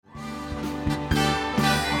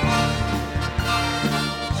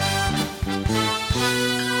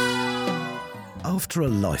After a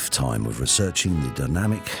lifetime of researching the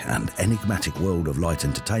dynamic and enigmatic world of light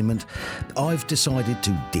entertainment, I've decided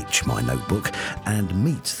to ditch my notebook and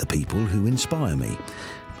meet the people who inspire me.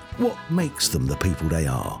 What makes them the people they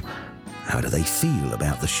are? How do they feel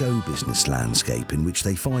about the show business landscape in which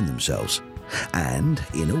they find themselves? And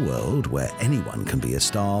in a world where anyone can be a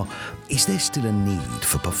star, is there still a need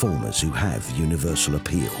for performers who have universal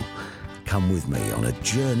appeal? Come with me on a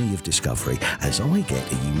journey of discovery as I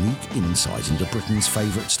get a unique insight into Britain's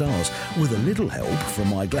favourite stars with a little help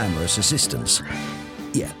from my glamorous assistants.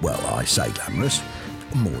 Yeah, well, I say glamorous,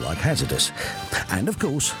 more like hazardous. And of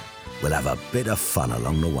course, we'll have a bit of fun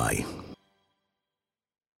along the way.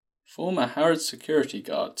 Former Harrods security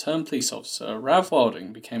guard turned police officer Rav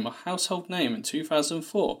Wilding became a household name in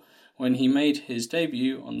 2004 when he made his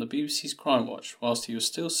debut on the BBC's Crime Watch whilst he was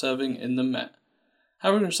still serving in the Met.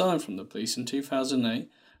 Having resigned from the police in 2008,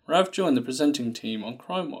 Rav joined the presenting team on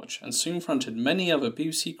Crime Watch and soon fronted many other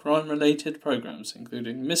BBC crime-related programmes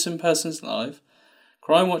including Missing Persons Live,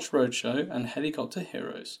 Crime Watch Roadshow and Helicopter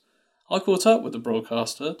Heroes. I caught up with the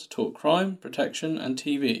broadcaster to talk crime, protection and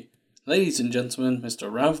TV. Ladies and gentlemen,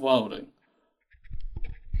 Mr. Rav Wilding.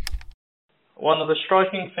 One of the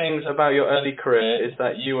striking things about your early career is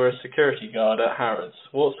that you were a security guard at Harrods.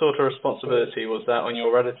 What sort of responsibility was that on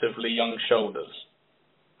your relatively young shoulders?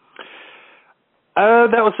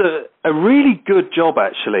 That was a really good job,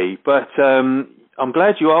 actually, but I'm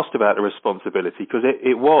glad you asked about the responsibility because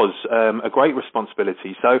it was a great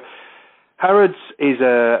responsibility. So Harrods is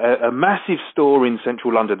a massive store in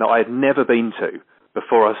central London that I had never been to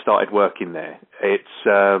before I started working there.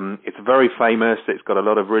 It's very famous. It's got a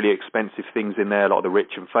lot of really expensive things in there, a lot of the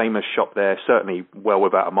rich and famous shop there, certainly well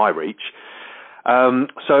out of my reach.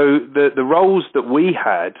 So the roles that we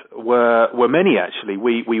had were many, actually.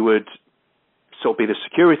 We would sort of be the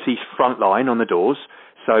security front line on the doors,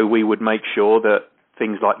 so we would make sure that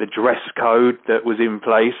things like the dress code that was in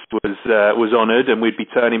place was honoured, and we'd be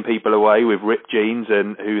turning people away with ripped jeans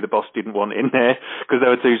and who the boss didn't want in there because they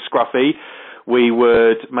were too scruffy. We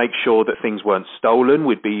would make sure that things weren't stolen.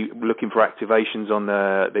 We'd be looking for activations on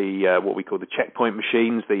the what we call the checkpoint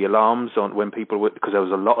machines, the alarms on when people were, because there was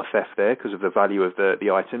a lot of theft there because of the value of the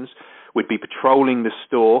items. We'd be patrolling the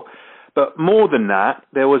store. But more than that,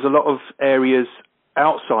 there was a lot of areas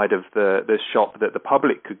outside of the shop that the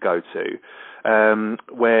public could go to,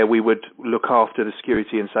 where we would look after the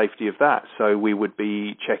security and safety of that. So we would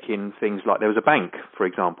be checking things like there was a bank, for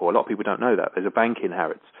example. A lot of people don't know that. There's a bank in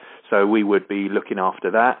Harrods. So we would be looking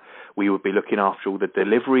after that. We would be looking after all the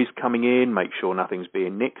deliveries coming in, make sure nothing's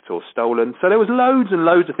being nicked or stolen. So there was loads and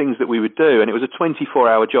loads of things that we would do, and it was a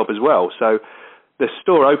 24-hour job as well. So the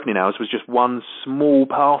store opening hours was just one small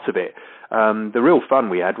part of it. The real fun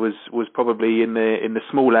we had was probably in the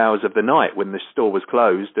small hours of the night when the store was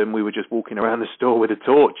closed, and we were just walking around the store with a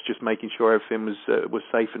torch, just making sure everything was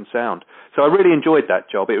safe and sound. So I really enjoyed that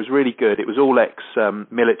job. It was really good. It was all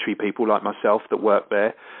ex-military people like myself that worked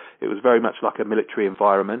there. It was very much like a military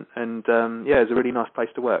environment, and it was a really nice place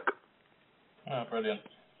to work. Oh, brilliant.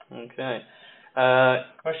 Okay.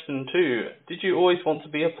 Question 2. Did you always want to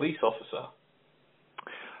be a police officer?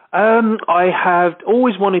 I have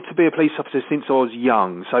always wanted to be a police officer since I was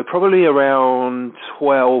young, so probably around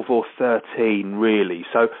 12 or 13, really.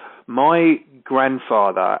 So my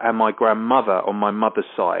grandfather and my grandmother on my mother's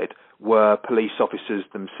side were police officers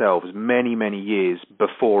themselves many, many years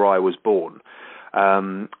before I was born.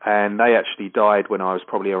 And they actually died when I was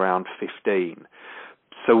probably around 15.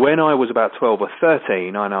 So when I was about 12 or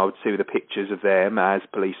 13, I would see the pictures of them as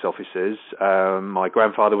police officers. My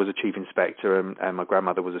grandfather was a chief inspector and my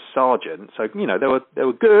grandmother was a sergeant. So, they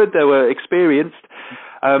were good, they were experienced.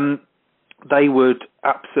 They would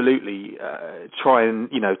absolutely try and,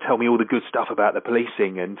 tell me all the good stuff about the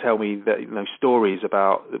policing and tell me that, stories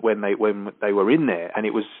about when they were in there. And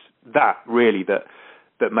it was that really that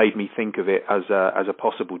made me think of it as a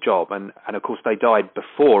possible job. And of course they died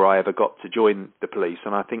before I ever got to join the police,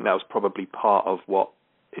 and I think that was probably part of what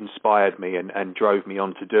inspired me and drove me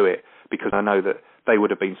on to do it, because I know that they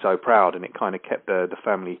would have been so proud, and it kind of kept the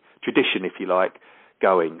family tradition, if you like,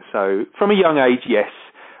 going. So from a young age, yes,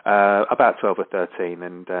 about 12 or 13,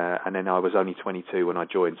 and then I was only 22 when I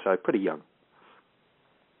joined, so pretty young.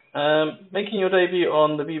 Making your debut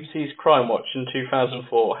on the BBC's Crime Watch in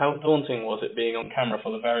 2004, how daunting was it being on camera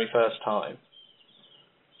for the very first time?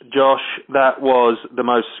 Josh, that was the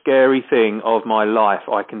most scary thing of my life,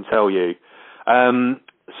 I can tell you.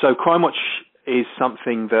 So Crime Watch is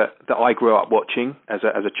something that I grew up watching as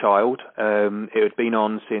a child. It had been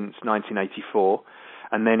on since 1984.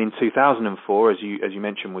 And then in 2004, as you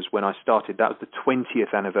mentioned, was when I started. That was the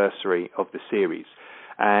 20th anniversary of the series.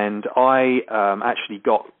 and I actually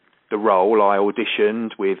got the role. I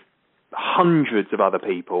auditioned with hundreds of other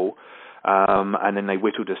people, and then they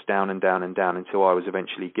whittled us down and down and down until I was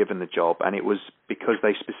eventually given the job. And it was because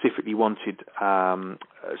they specifically wanted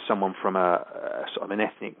someone from a sort of an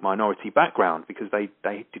ethnic minority background, because they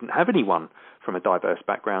didn't have anyone from a diverse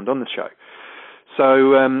background on the show.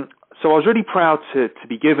 So I was really proud to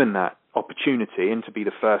be given that opportunity and to be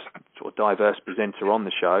the first sort of diverse presenter on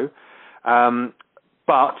the show.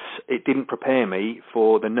 But it didn't prepare me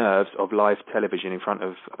for the nerves of live television in front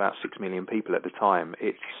of about 6 million people at the time.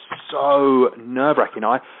 It's so nerve-wracking.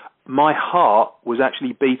 My heart was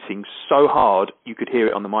actually beating so hard you could hear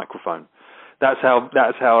it on the microphone. That's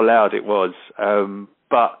how loud it was.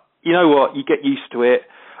 But you know what? You get used to it.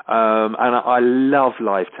 And I love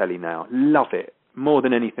live telly now. Love it more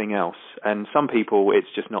than anything else. And some people,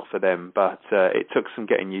 it's just not for them. But it took some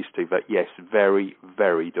getting used to. But yes, very,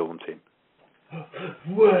 very daunting.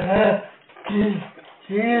 Where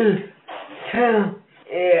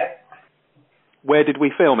did we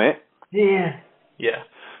film it? Yeah.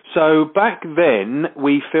 So back then,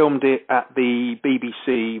 we filmed it at the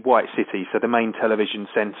BBC White City, so the main television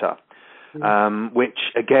centre, which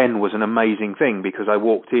again was an amazing thing, because I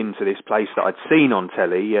walked into this place that I'd seen on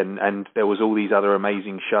telly, and there was all these other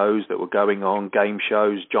amazing shows that were going on, game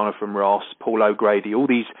shows, Jonathan Ross, Paul O'Grady, all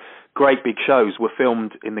these great big shows were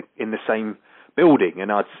filmed in the same building,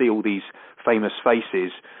 and I'd see all these famous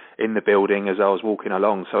faces in the building as I was walking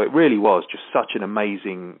along. So it really was just such an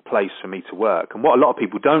amazing place for me to work. And what a lot of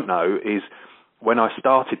people don't know is when I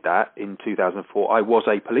started that in 2004, I was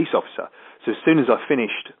a police officer. So as soon as I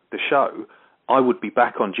finished the show, I would be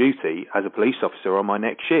back on duty as a police officer on my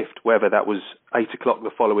next shift, whether that was 8 o'clock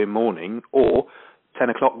the following morning or 10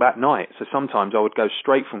 o'clock that night. So sometimes I would go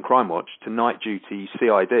straight from Crime Watch to night duty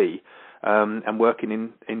CID and working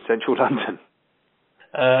in central London.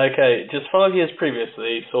 Okay, just 5 years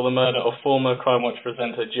previously saw the murder of former Crime Watch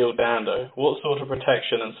presenter Jill Dando. What sort of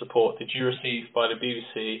protection and support did you receive by the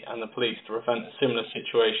BBC and the police to prevent a similar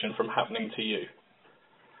situation from happening to you?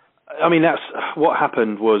 I mean, that's what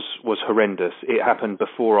happened was horrendous. It happened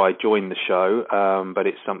before I joined the show, but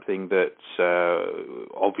it's something that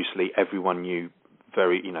obviously everyone knew.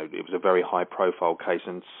 It was a very high-profile case,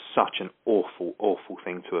 and such an awful, awful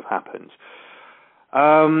thing to have happened.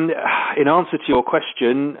 In answer to your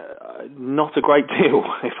question, not a great deal,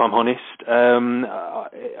 if I'm honest.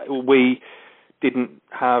 We didn't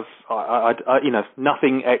have,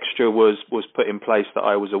 nothing extra was put in place that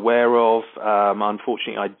I was aware of.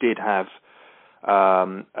 Unfortunately, I did have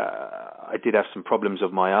some problems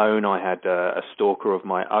of my own. I had a stalker of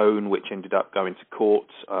my own, which ended up going to court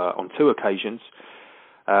on 2 occasions.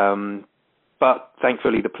 But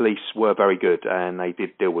thankfully, the police were very good, and they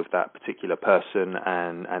did deal with that particular person,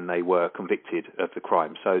 and they were convicted of the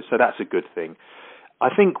crime. So that's a good thing. I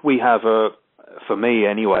think we have for me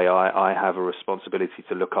anyway, I have a responsibility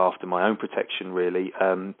to look after my own protection, really.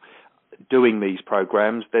 Doing these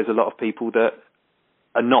programs, there's a lot of people that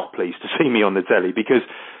are not pleased to see me on the telly, because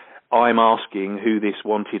I'm asking who this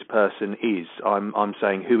wanted person is. I'm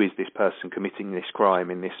saying, who is this person committing this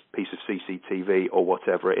crime in this piece of CCTV or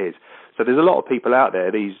whatever it is. So there's a lot of people out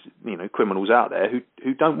there, these criminals out there,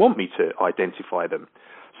 who don't want me to identify them.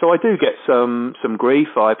 So I do get some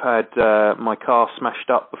grief. I've had my car smashed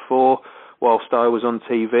up before whilst I was on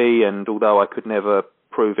TV, and although I could never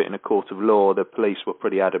prove it in a court of law, the police were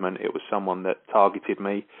pretty adamant it was someone that targeted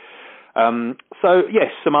me. So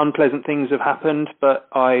yes, some unpleasant things have happened, but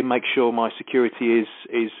I make sure my security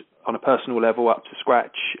is on a personal level up to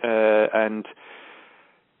scratch, and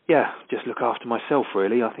just look after myself,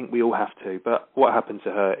 really. I think we all have to. But what happened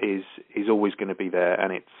to her is always going to be there,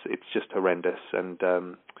 and it's just horrendous, and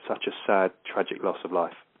such a sad, tragic loss of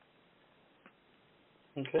life.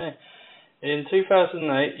 Okay. In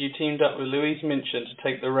 2008, you teamed up with Louise Minchin to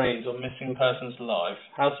take the reins on Missing Persons Live.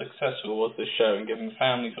 How successful was this show in giving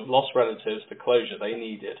families of lost relatives the closure they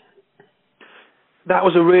needed? That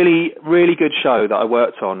was a really, really good show that I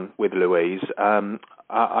worked on with Louise, and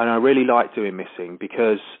I really liked doing Missing,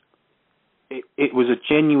 because it was a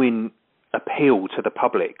genuine appeal to the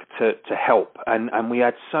public to help, and we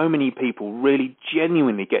had so many people really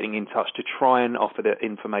genuinely getting in touch to try and offer the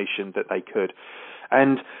information that they could.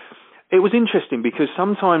 And it was interesting, because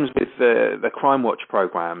sometimes with the Crime Watch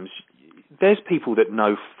programs, there's people that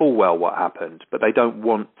know full well what happened, but they don't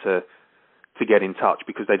want to get in touch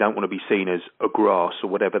because they don't want to be seen as a grass or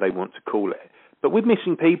whatever they want to call it. But with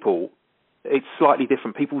Missing People, it's slightly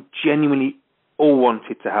different. People genuinely all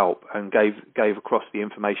wanted to help and gave across the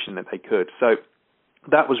information that they could. So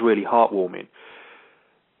that was really heartwarming.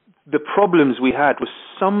 The problems we had was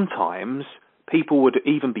sometimes people would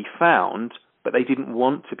even be found, but they didn't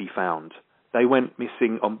want to be found. They went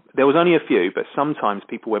missing there was only a few, but sometimes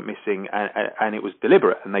people went missing and it was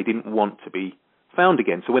deliberate and they didn't want to be found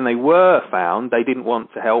again. So when they were found, they didn't want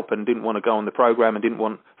to help and didn't want to go on the program and didn't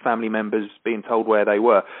want family members being told where they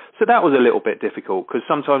were. So that was a little bit difficult because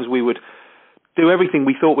sometimes we would do everything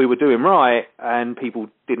we thought we were doing right and people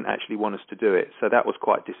didn't actually want us to do it. So that was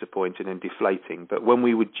quite disappointing and deflating. But when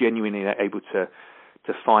we were genuinely able to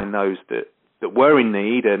find those that were in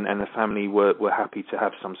need and the family were happy to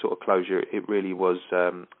have some sort of closure, it really was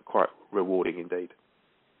quite rewarding indeed.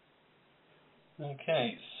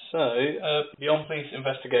 Okay, so beyond police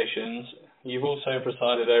investigations, you've also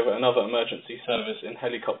presided over another emergency service in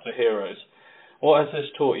Helicopter Heroes. What has this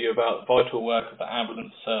taught you about the vital work of the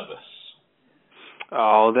ambulance service?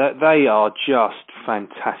 Oh, they are just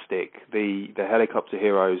fantastic, the Helicopter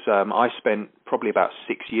Heroes. I spent probably about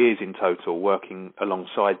 6 years in total working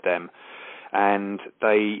alongside them, and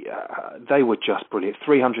they were just brilliant.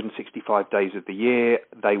 365 days of the year,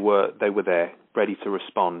 they were there, ready to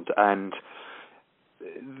respond, and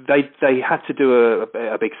they had to do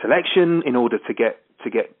a big selection in order to get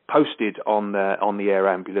posted on the air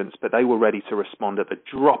ambulance, but they were ready to respond at the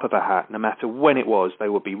drop of a hat. No matter when it was, they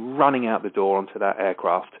would be running out the door onto that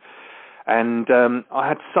aircraft. And I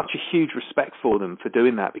had such a huge respect for them for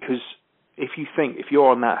doing that, because if you're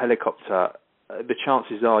on that helicopter, the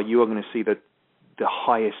chances are you are going to see the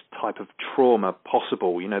highest type of trauma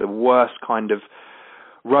possible, the worst kind of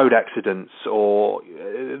road accidents, or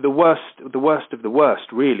the worst of the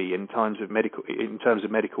worst, really, in terms of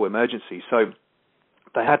medical emergency. So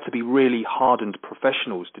they had to be really hardened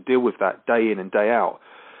professionals to deal with that day in and day out,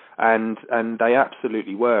 and they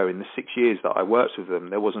absolutely were. In the 6 years that I worked with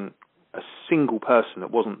them, there wasn't a single person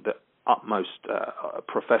that wasn't the utmost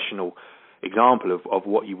professional example of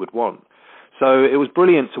what you would want. So it was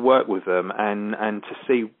brilliant to work with them and to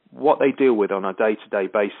see what they deal with on a day-to-day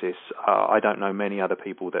basis. I don't know many other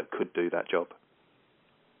people that could do that job.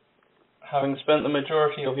 Having spent the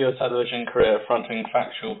majority of your television career fronting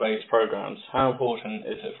factual-based programs, how important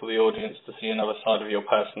is it for the audience to see another side of your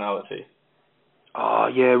personality? Oh,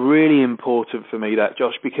 yeah, really important for me, that,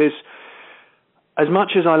 Josh, because as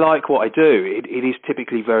much as I like what I do, it is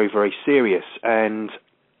typically very, very serious, and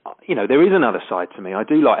there is another side to me. I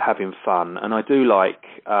do like having fun, and I do like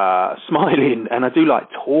smiling, and I do like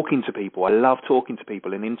talking to people. I love talking to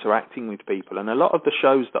people and interacting with people. And a lot of the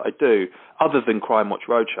shows that I do, other than Crime Watch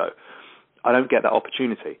Roadshow, I don't get that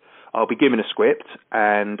opportunity. I'll be given a script,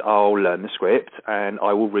 and I'll learn the script, and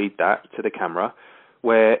I will read that to the camera,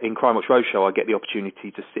 where in Crime Watch Roadshow I get the opportunity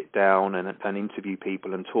to sit down and interview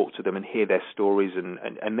people and talk to them and hear their stories, and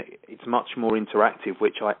it's much more interactive,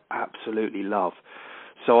 which I absolutely love.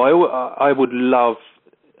 So I would love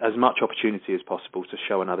as much opportunity as possible to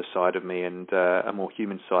show another side of me, and a more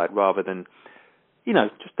human side, rather than,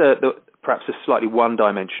 just perhaps a slightly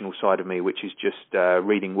one-dimensional side of me, which is just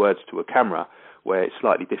reading words to a camera, where it's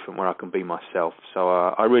slightly different, where I can be myself. So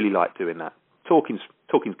I really like doing that. Talking's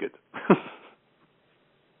good.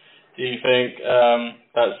 Do you think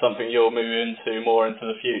that's something you'll move into more into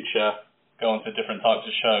the future, go on to different types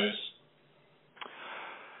of shows?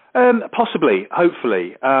 Possibly,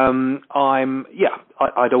 hopefully.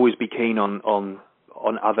 I'd always be keen on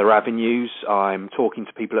other avenues. I'm talking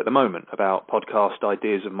to people at the moment about podcast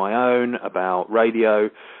ideas of my own, about radio,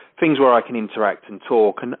 things where I can interact and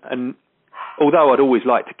talk. And although I'd always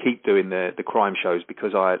like to keep doing the crime shows,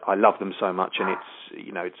 because I love them so much, and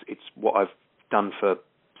it's what I've done for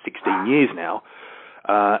 16 years now,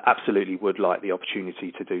 absolutely would like the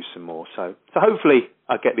opportunity to do some more. So hopefully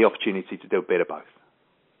I get the opportunity to do a bit of both.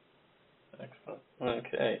 Excellent.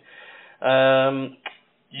 Okay.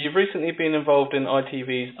 You've recently been involved in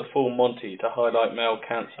ITV's The Full Monty to highlight male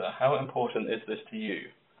cancer. How important is this to you?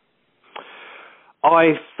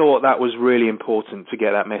 I thought that was really important to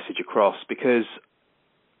get that message across, because,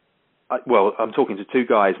 I'm talking to two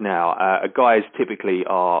guys now. Guys typically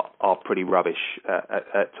are pretty rubbish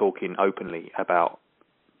at talking openly about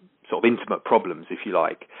sort of intimate problems, if you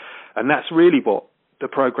like. And that's really what the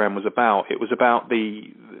program was about. It was about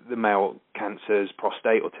the male cancers,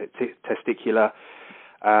 prostate or testicular,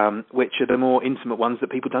 which are the more intimate ones that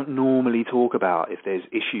people don't normally talk about if there's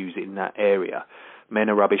issues in that area. Men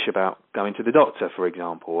are rubbish about going to the doctor, for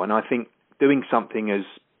example. And I think doing something as,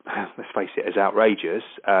 let's face it, as outrageous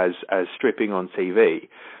as stripping on TV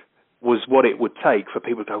was what it would take for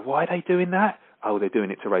people to go, why are they doing that? Oh, they're doing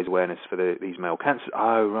it to raise awareness for these male cancers.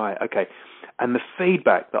 Oh, right, okay. And the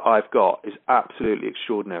feedback that I've got is absolutely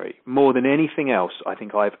extraordinary. More than anything else I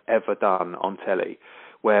think I've ever done on telly,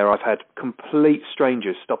 where I've had complete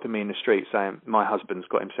strangers stopping me in the street saying, my husband's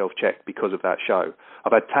got himself checked because of that show.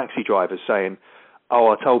 I've had taxi drivers saying, oh,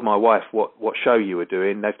 I told my wife what show you were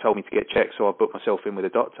doing. They've told me to get checked, so I booked myself in with a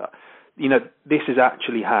doctor. You know, this has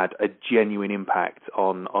actually had a genuine impact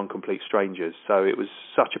on complete strangers. So it was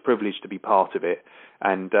such a privilege to be part of it,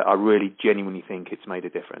 and I really genuinely think it's made a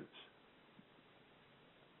difference.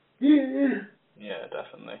 Yeah,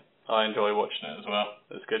 definitely. I enjoy watching it as well.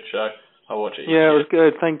 It's a good show. I watch it. Yeah, it was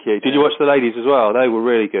good. Thank you. Did you watch the ladies as well? They were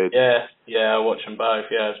really good. Yeah, I watch them both.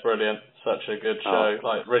 Yeah, it's brilliant. Such a good show.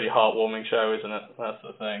 Like, really heartwarming show, isn't it? That's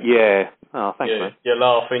the thing. Yeah. Oh, thanks, man. You're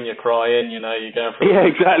laughing, you're crying, you know, you're going through... Yeah,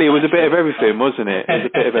 exactly. It was a bit of everything, wasn't it? It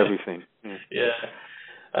was a bit of everything. Yeah.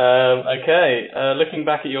 Okay. Looking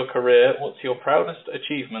back at your career, what's your proudest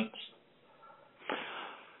achievement?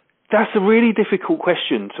 That's a really difficult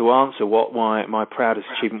question to answer, what my proudest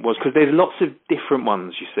achievement was, because there's lots of different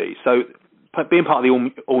ones, you see. So being part of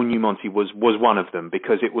the All New Monty was one of them,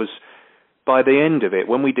 because it was, by the end of it,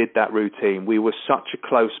 when we did that routine, we were such a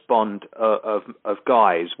close bond of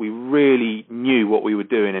guys. We really knew what we were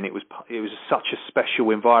doing, and it was such a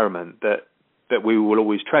special environment that we will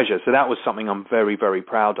always treasure. So that was something I'm very, very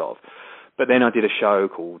proud of. But then I did a show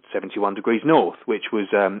called 71 Degrees North, which was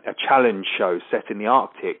a challenge show set in the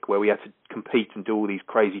Arctic, where we had to compete and do all these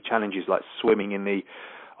crazy challenges like swimming in the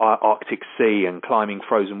Arctic Sea and climbing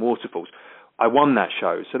frozen waterfalls. I won that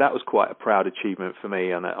show, so that was quite a proud achievement for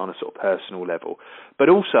me on a sort of personal level. But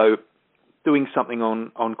also doing something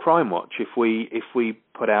on Crime Watch. If we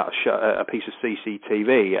put out a piece of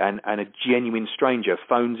CCTV and a genuine stranger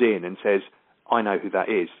phones in and says, I know who that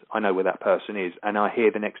is, I know where that person is, and I hear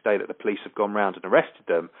the next day that the police have gone round and arrested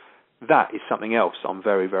them, that is something else I'm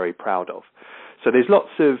very, very proud of. So there's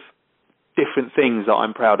lots of different things that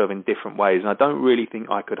I'm proud of in different ways, and I don't really think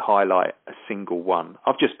I could highlight a single one.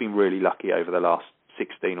 I've just been really lucky over the last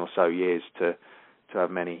 16 or so years to have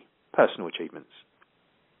many personal achievements.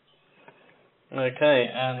 Okay,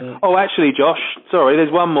 and... Oh, actually, Josh, sorry,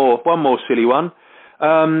 there's one more silly one.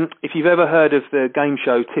 If you've ever heard of the game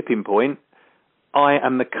show Tipping Point, I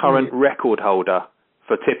am the current record holder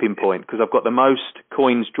for Tipping Point, because I've got the most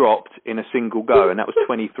coins dropped in a single go, and that was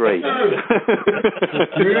 23. Yeah.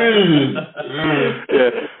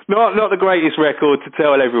 Not the greatest record to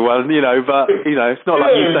tell everyone, but it's not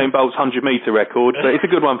like Usain Bolt's 100-meter record, but it's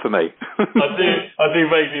a good one for me. I do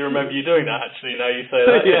vaguely remember you doing that, actually, now you say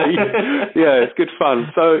that. Yeah, it's good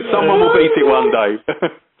fun. So someone will beat it one day.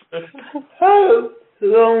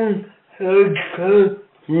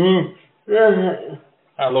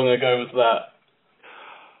 How long ago was that?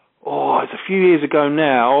 Oh, it's a few years ago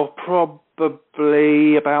now,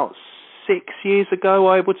 probably about 6 years ago,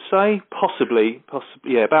 I would say. Possibly,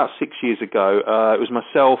 yeah, about 6 years ago. It was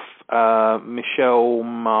myself, Michelle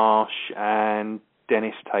Marsh, and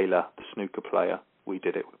Dennis Taylor, the snooker player. We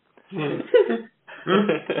did it. That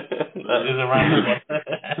is a random one.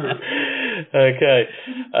 Okay.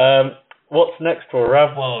 What's next for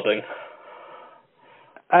Rav Wilding?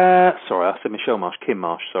 Sorry, I said Michelle Marsh, Kim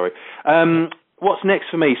Marsh, sorry. What's next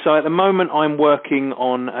for me? So at the moment I'm working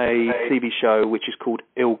on a TV show which is called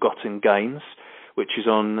Ill-Gotten Gains, which is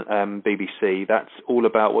on BBC. That's all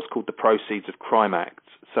about what's called the Proceeds of Crime Act.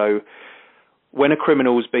 So when a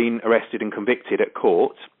criminal's been arrested and convicted at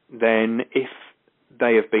court, then if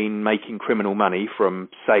they have been making criminal money from,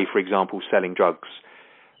 say, for example, selling drugs,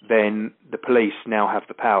 then the police now have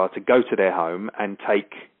the power to go to their home and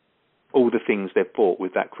take all the things they've bought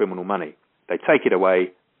with that criminal money. They take it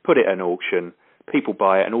away, put it at an auction, people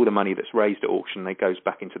buy it, and all the money that's raised at auction, it goes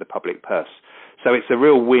back into the public purse. So it's a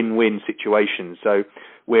real win-win situation. So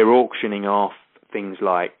we're auctioning off things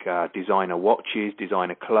like designer watches,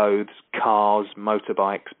 designer clothes, cars,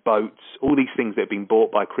 motorbikes, boats, all these things that have been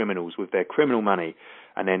bought by criminals with their criminal money,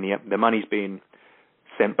 and then the money's being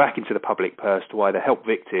sent back into the public purse to either help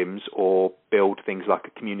victims or build things like a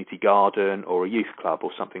community garden or a youth club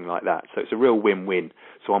or something like that. So it's a real win-win.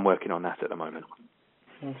 So I'm working on that at the moment.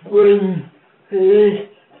 When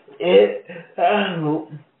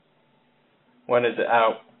is it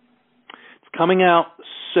out? It's coming out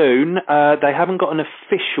soon. They haven't got an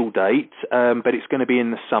official date, but it's going to be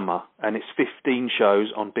in the summer, and it's 15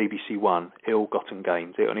 shows on BBC One, Ill-Gotten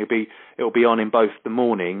Gains. It'll be on in both the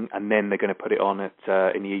morning, and then they're going to put it on in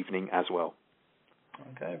the evening as well.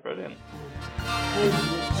 Okay, brilliant.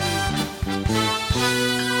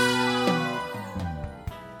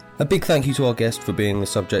 A big thank you to our guest for being the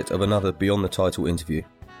subject of another Beyond the Title interview.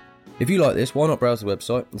 If you like this, why not browse the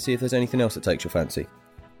website and see if there's anything else that takes your fancy.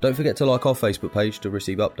 Don't forget to like our Facebook page to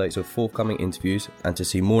receive updates of forthcoming interviews and to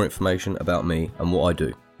see more information about me and what I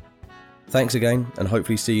do. Thanks again, and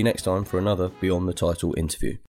hopefully see you next time for another Beyond the Title interview.